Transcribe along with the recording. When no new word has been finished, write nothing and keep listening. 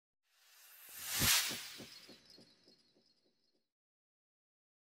Guys,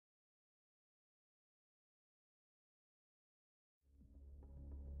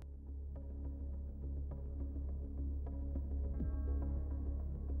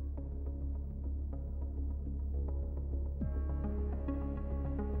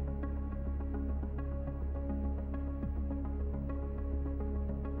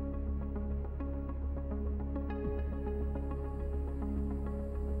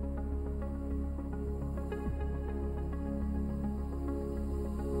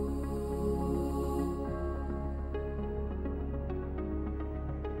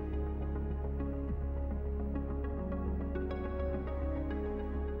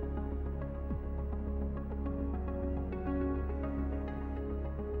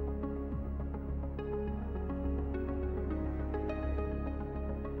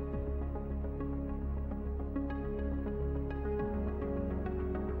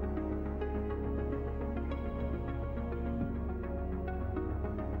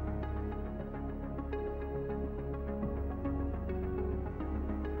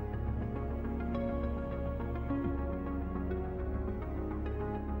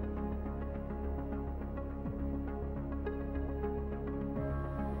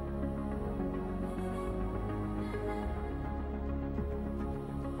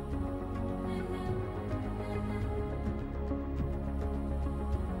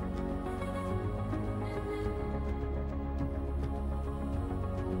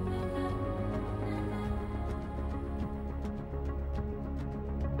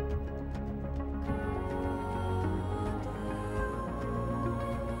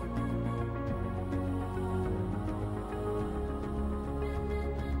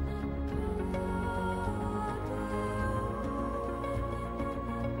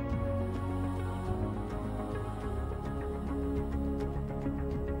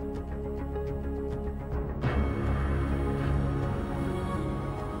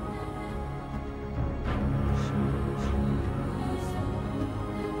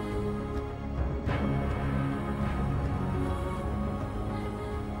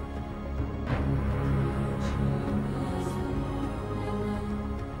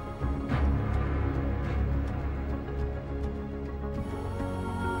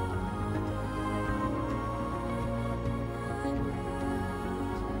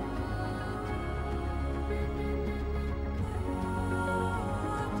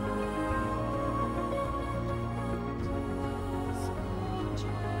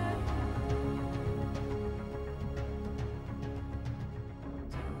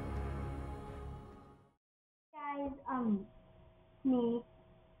 me,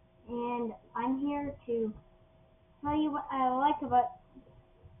 and I'm here to tell you what I like about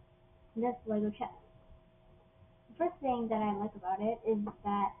this Lego chest. The first thing that I like about it is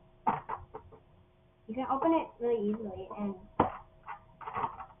that you can open it really easily, and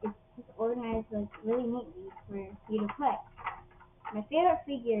it's just organized like really neatly for you to play. My favorite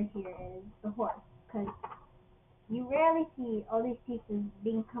figure here is the horse, because you rarely see all these pieces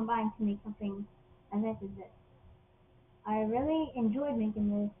being combined to make something as nice as this. I really enjoyed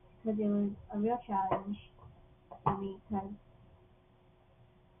making this because it was a real challenge for me, because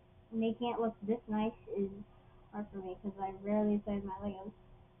making it look this nice is hard for me because I rararely play with my Legos.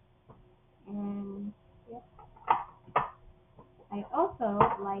 And yep. I also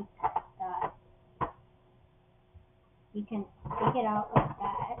like that you can take it out like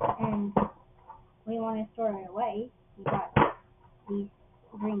that, and when you want to store it away, you got these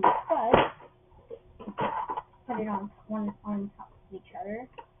green studs. Put it on one on top of each other.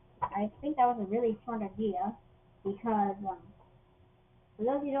 I think that was a really smart idea because for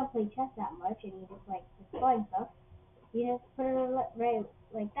those who don't play chess that much and you just like destroying stuff, you just put it right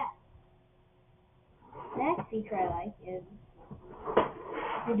like that. The next feature I like is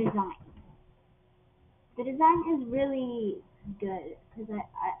the design. The design is really good because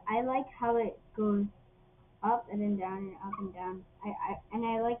I like how it goes up and then down and up and down. I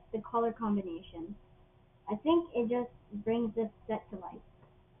like the color combination. I think it just brings this set to life.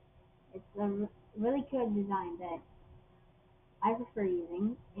 It's a really good design that I prefer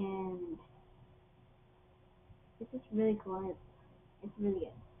using, and it's just really cool. It's really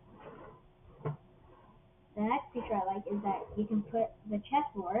good. The next feature I like is that you can put the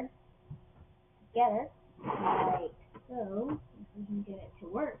chessboard together, like so, if we can get it to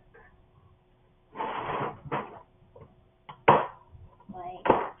work, like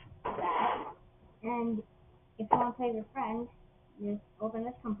that. And if you want to play with your friend, just open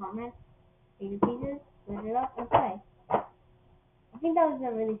this compartment, take your pieces, split it up, and play. I think that was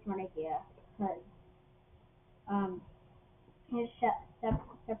a really smart idea, because you just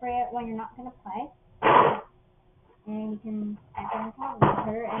separate when you're not gonna play, and you can set it on top of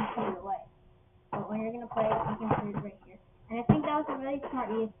her and put it away. But when you're gonna play, you can put it right here. And I think that was a really smart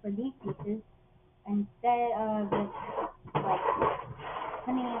use for these pieces instead of just like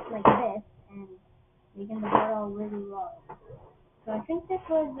putting it like this and making the board all really low. So I think this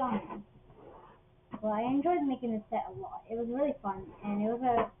was well, I enjoyed making this set a lot. It was really fun, and it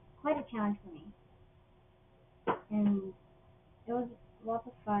was quite a challenge for me. And it was lots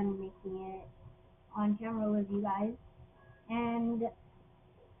of fun making it on camera with you guys, and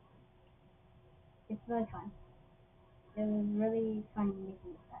it's really fun. It was really fun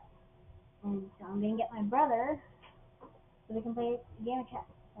making this set. And so I'm gonna get my brother so we can play a game of chess.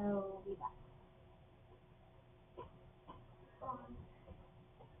 So we'll be back.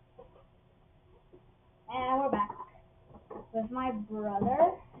 And we're back with my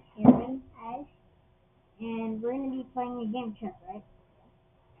brother, Aaron, and we're gonna be playing a game of chess, right?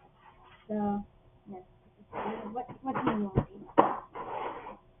 So, yes. What do you want to see?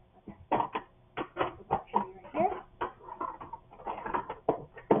 I'll show you right here.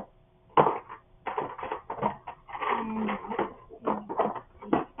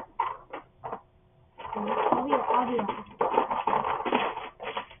 And I'll be right.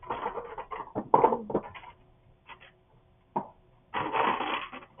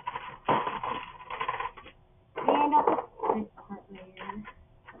 And I'll put this part right here.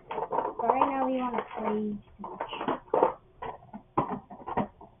 So right now we want to play too much.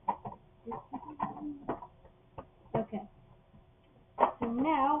 Okay. So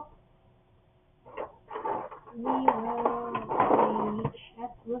now we will play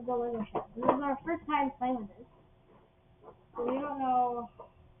chess with the Lego chess. This is our first time playing with this. So we don't know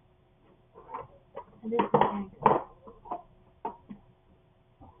how this is going to go.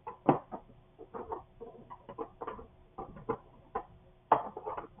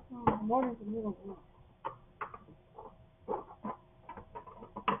 Oh, the board is a little weird.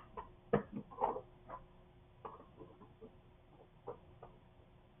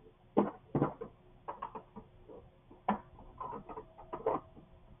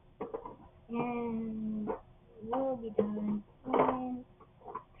 And we'll be done in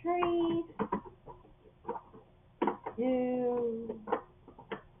 3, 2,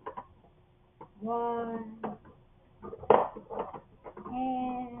 1,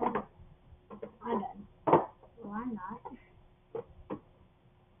 and I'm done. Well, I'm not.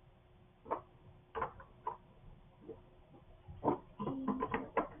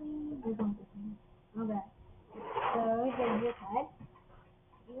 Okay. So we did this side.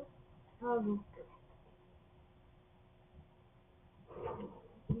 Um, okay.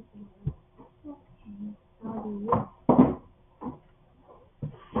 I'll do this